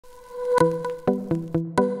We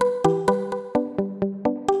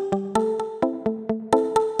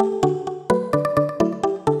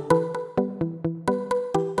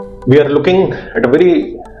are looking at a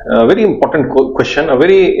very important question, a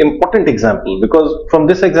very important example, because from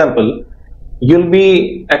this example you'll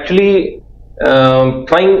be actually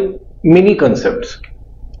trying many concepts,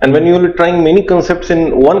 and when you will be trying many concepts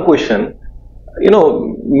in one question,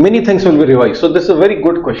 many things will be revised. So this is a very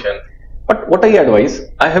good question. But what I advise,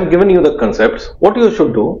 I have given you the concepts. What you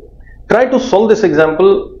should do, try to solve this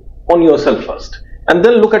example on yourself first, and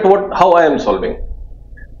then look at how I am solving.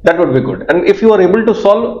 That would be good. And if you are able to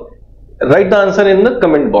solve, write the answer in the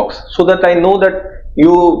comment box so that I know that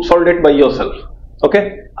you solved it by yourself.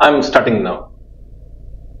 Okay, I am starting now.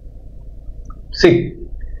 See,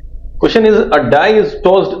 question is, a die is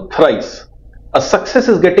tossed thrice. A success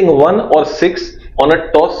is getting 1 or 6 on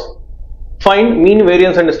a toss. Find mean,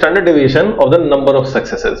 variance and standard deviation of the number of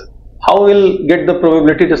successes. How will get the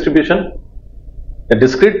probability distribution? For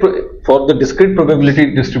the discrete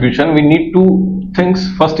probability distribution, we need two things.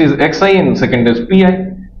 First is xi and second is pi.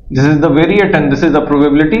 This is the variate and this is the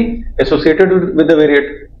probability associated with the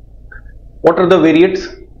variate. What are the variates?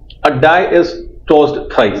 A die is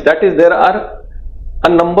tossed thrice. That is, there are a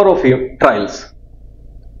number of trials.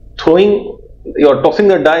 Tossing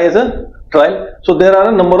the die is a trial. So there are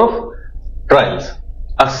a number of trials.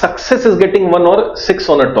 A success is getting 1 or 6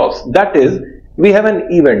 on a toss. That is, we have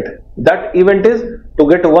an event. That event is to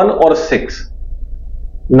get 1 or 6.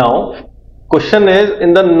 Now, question is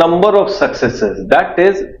in the number of successes. That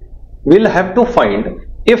is, we'll have to find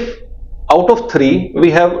if out of 3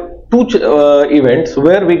 we have 2 events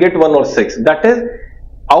where we get 1 or 6. That is,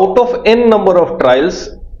 out of n number of trials,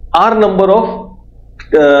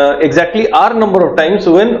 exactly r number of times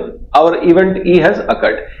when our event E has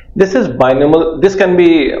occurred. This is binomial. This can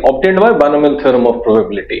be obtained by binomial theorem of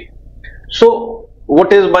probability. So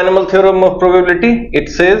what is binomial theorem of probability? It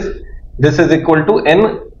says this is equal to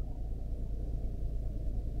n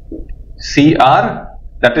CR,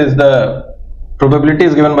 that is the probability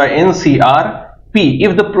is given by n CR P.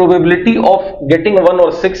 If the probability of getting 1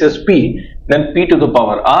 or 6 is P, then P to the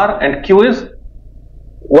power R, and Q is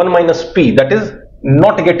 1 minus P, that is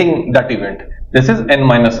not getting that event. This is n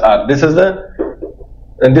minus R. This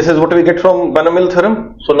is what we get from binomial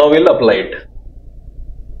theorem. So now we'll apply it.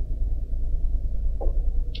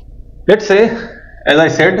 Let's say, as I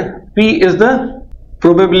said, P is the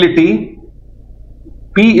probability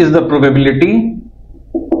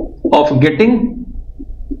of getting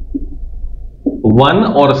 1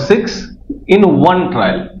 or 6 in one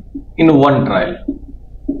trial.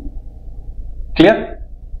 Clear?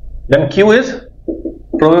 Then Q is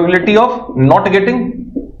probability of not getting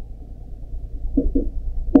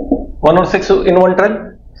 1 or 6 in one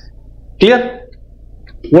trial. Clear?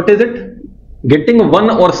 What is it? Getting 1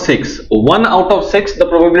 or 6. 1 out of 6, the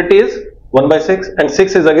probability is 1 by 6, and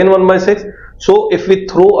 6 is again 1 by 6. So if we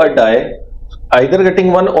throw a die, either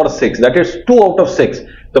getting 1 or 6, that is 2 out of 6,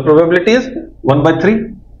 the probability is 1 by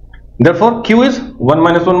 3. Therefore Q is 1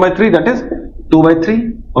 minus 1 by 3, that is 2 by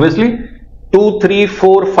 3. Obviously 2, 3,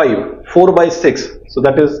 4, 5, 4 by 6, so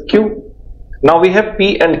that is Q. Now we have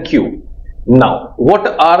P and Q. Now what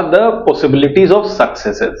are the possibilities of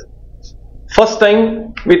successes? First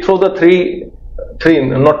time we throw the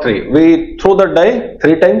we throw the die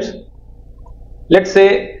 3 times. Let's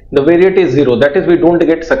say the variate is 0, that is we don't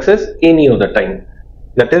get success any of the time.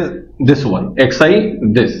 That is this one, xi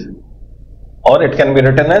this, or it can be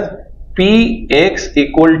written as Px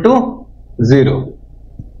equal to 0.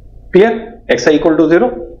 Clear? Xi equal to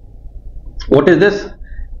 0. What is this?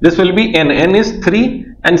 This will be n. N is 3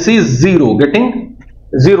 and C is 0, getting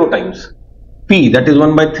 0 times. P, that is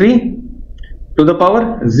 1 by 3 to the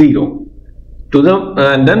power 0 to the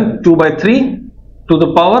and then 2 by 3 to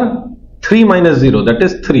the power 3 minus 0, that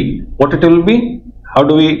is 3. What it will be? How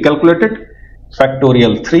do we calculate it?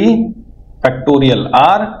 Factorial 3, factorial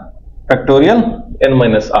r, factorial n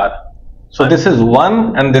minus r. So this is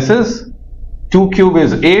 1 and this is 2 cube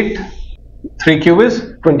is 8, 3 cube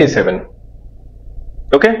is 27.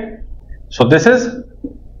 Okay, so this is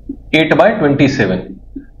 8 by 27.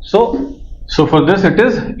 So for this it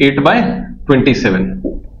is 8 by 27.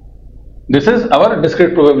 This is our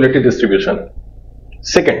discrete probability distribution.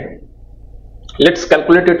 Second, let's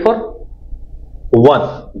calculate it for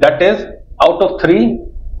 1. That is, out of 3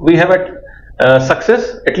 we have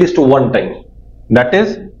success at least 1 time. That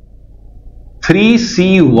is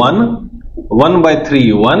 3C1, 1 by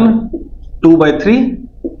 3 1, 2 by 3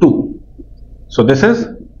 2. So this is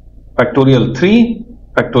factorial 3,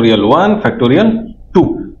 factorial 1, factorial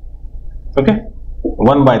 2. Okay,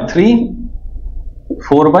 1 by 3,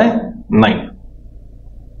 4 by 9.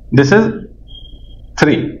 This is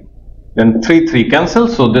 3. Then 3 cancel.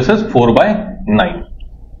 So this is 4 by 9.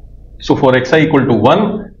 So for xi equal to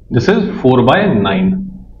 1, this is 4 by 9.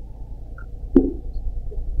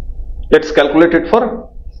 Let's calculate it for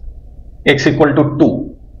x equal to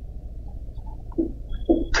 2.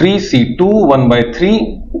 3c2 1 by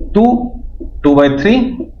 3 2 2 by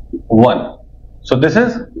 3 1. So this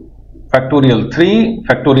is factorial 3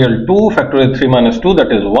 factorial 2 factorial 3 minus 2,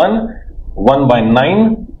 that is 1 1 by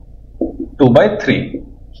 9 2 by 3.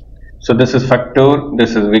 So this is factor,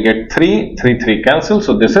 this is we get 3 cancel.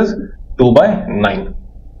 So this is 2 by 9.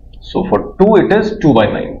 So for 2 it is 2 by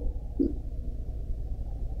 9.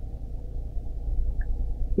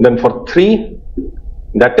 Then for 3,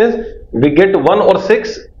 that is we get 1 or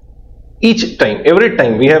 6 each time. Every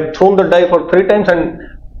time we have thrown the die for 3 times, and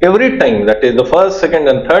every time, that is the first, second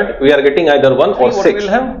and third, we are getting either 1 or 6.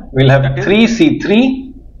 We'll have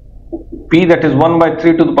 3c3 p, that is 1 by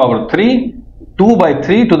 3 to the power 3, 2 by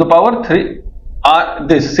 3 to the power 3, r,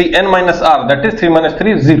 this cn minus r, that is 3 minus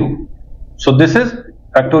 3 is 0. So this is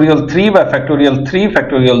factorial 3 by factorial 3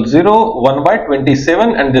 factorial 0 1 by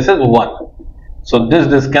 27, and this is 1. So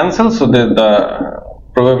this cancels. So the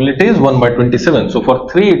probability is 1 by 27. So for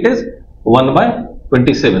 3 it is 1 by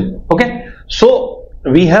 27. Okay. So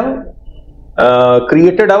we have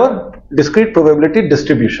created our discrete probability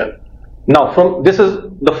distribution. Now from this is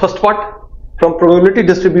the first part. From probability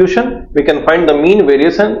distribution we can find the mean,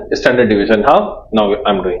 variance and standard deviation. How? Now I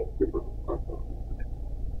am doing.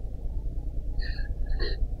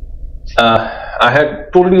 I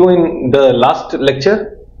had told you in the last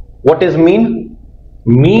lecture what is mean.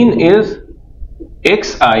 Mean is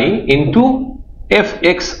xi into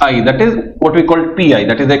fxi, that is what we call pi,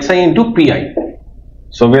 that is xi into pi.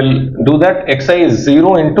 So we'll do that. Xi is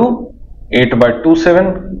 0 into 8 by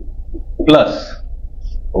 27 plus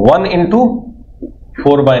 1 into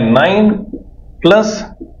 4 by 9 plus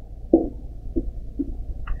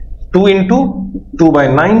 2 into 2 by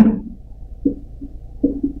 9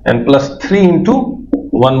 and plus 3 into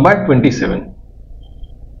 1 by 27.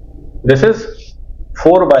 This is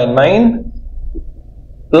 4 by 9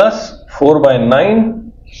 plus 4 by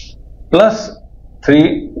 9 plus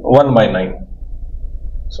 1 by 9.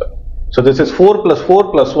 So this is 4 plus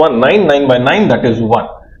 4 plus 1, 9, 9 by 9, that is 1.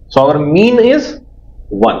 So our mean is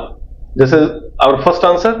 1. This is our first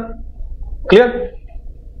answer. Clear?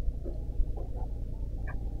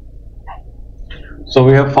 So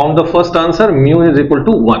we have found the first answer, mu is equal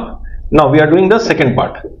to 1. Now we are doing the second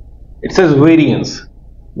part. It says variance.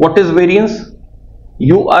 What is variance?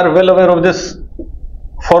 You are well aware of this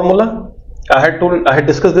formula. I had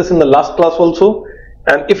discussed this in the last class also,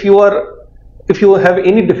 and if you have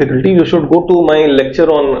any difficulty, you should go to my lecture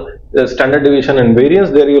on standard deviation and variance.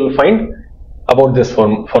 There you will find about this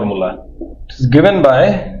formula. It is given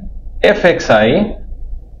by fxi,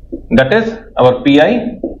 that is our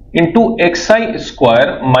pi, into xi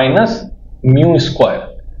square minus mu square.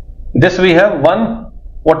 This we have 1.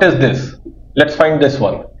 What is this? Let's find this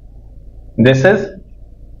one. This is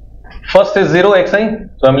first is 0 xi,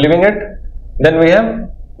 so I am leaving it. Then we have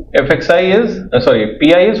fxi is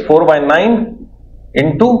pi is 4 by 9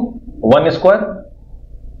 into 1 square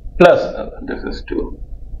plus this is 2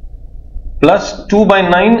 plus 2 by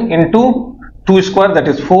 9 into 2 square, that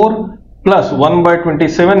is 4, plus 1 by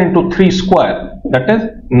 27 into 3 square, that is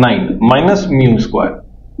 9, minus mu square.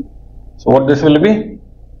 So what this will be?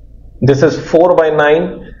 This is 4 by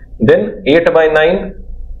 9, then 8 by 9,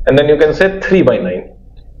 and then you can say 3 by 9.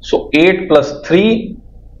 So 8 plus 3,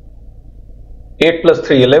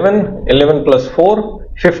 11, 11 plus 4,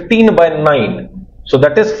 15 by 9. So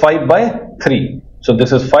that is 5 by 3. So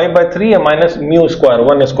this is 5 by 3 and minus mu square,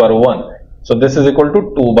 1 square 1. So this is equal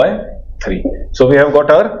to 2 by 3. So we have got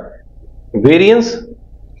our variance.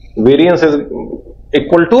 Variance is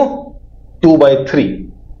equal to 2 by 3.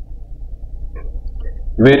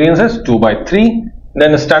 Variance is 2 by 3.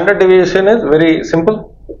 Then standard deviation is very simple.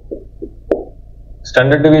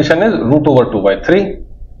 Standard deviation is root over 2 by 3.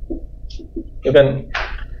 You can,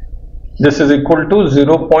 this is equal to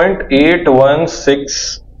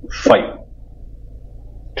 0.8165.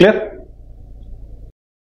 Clear?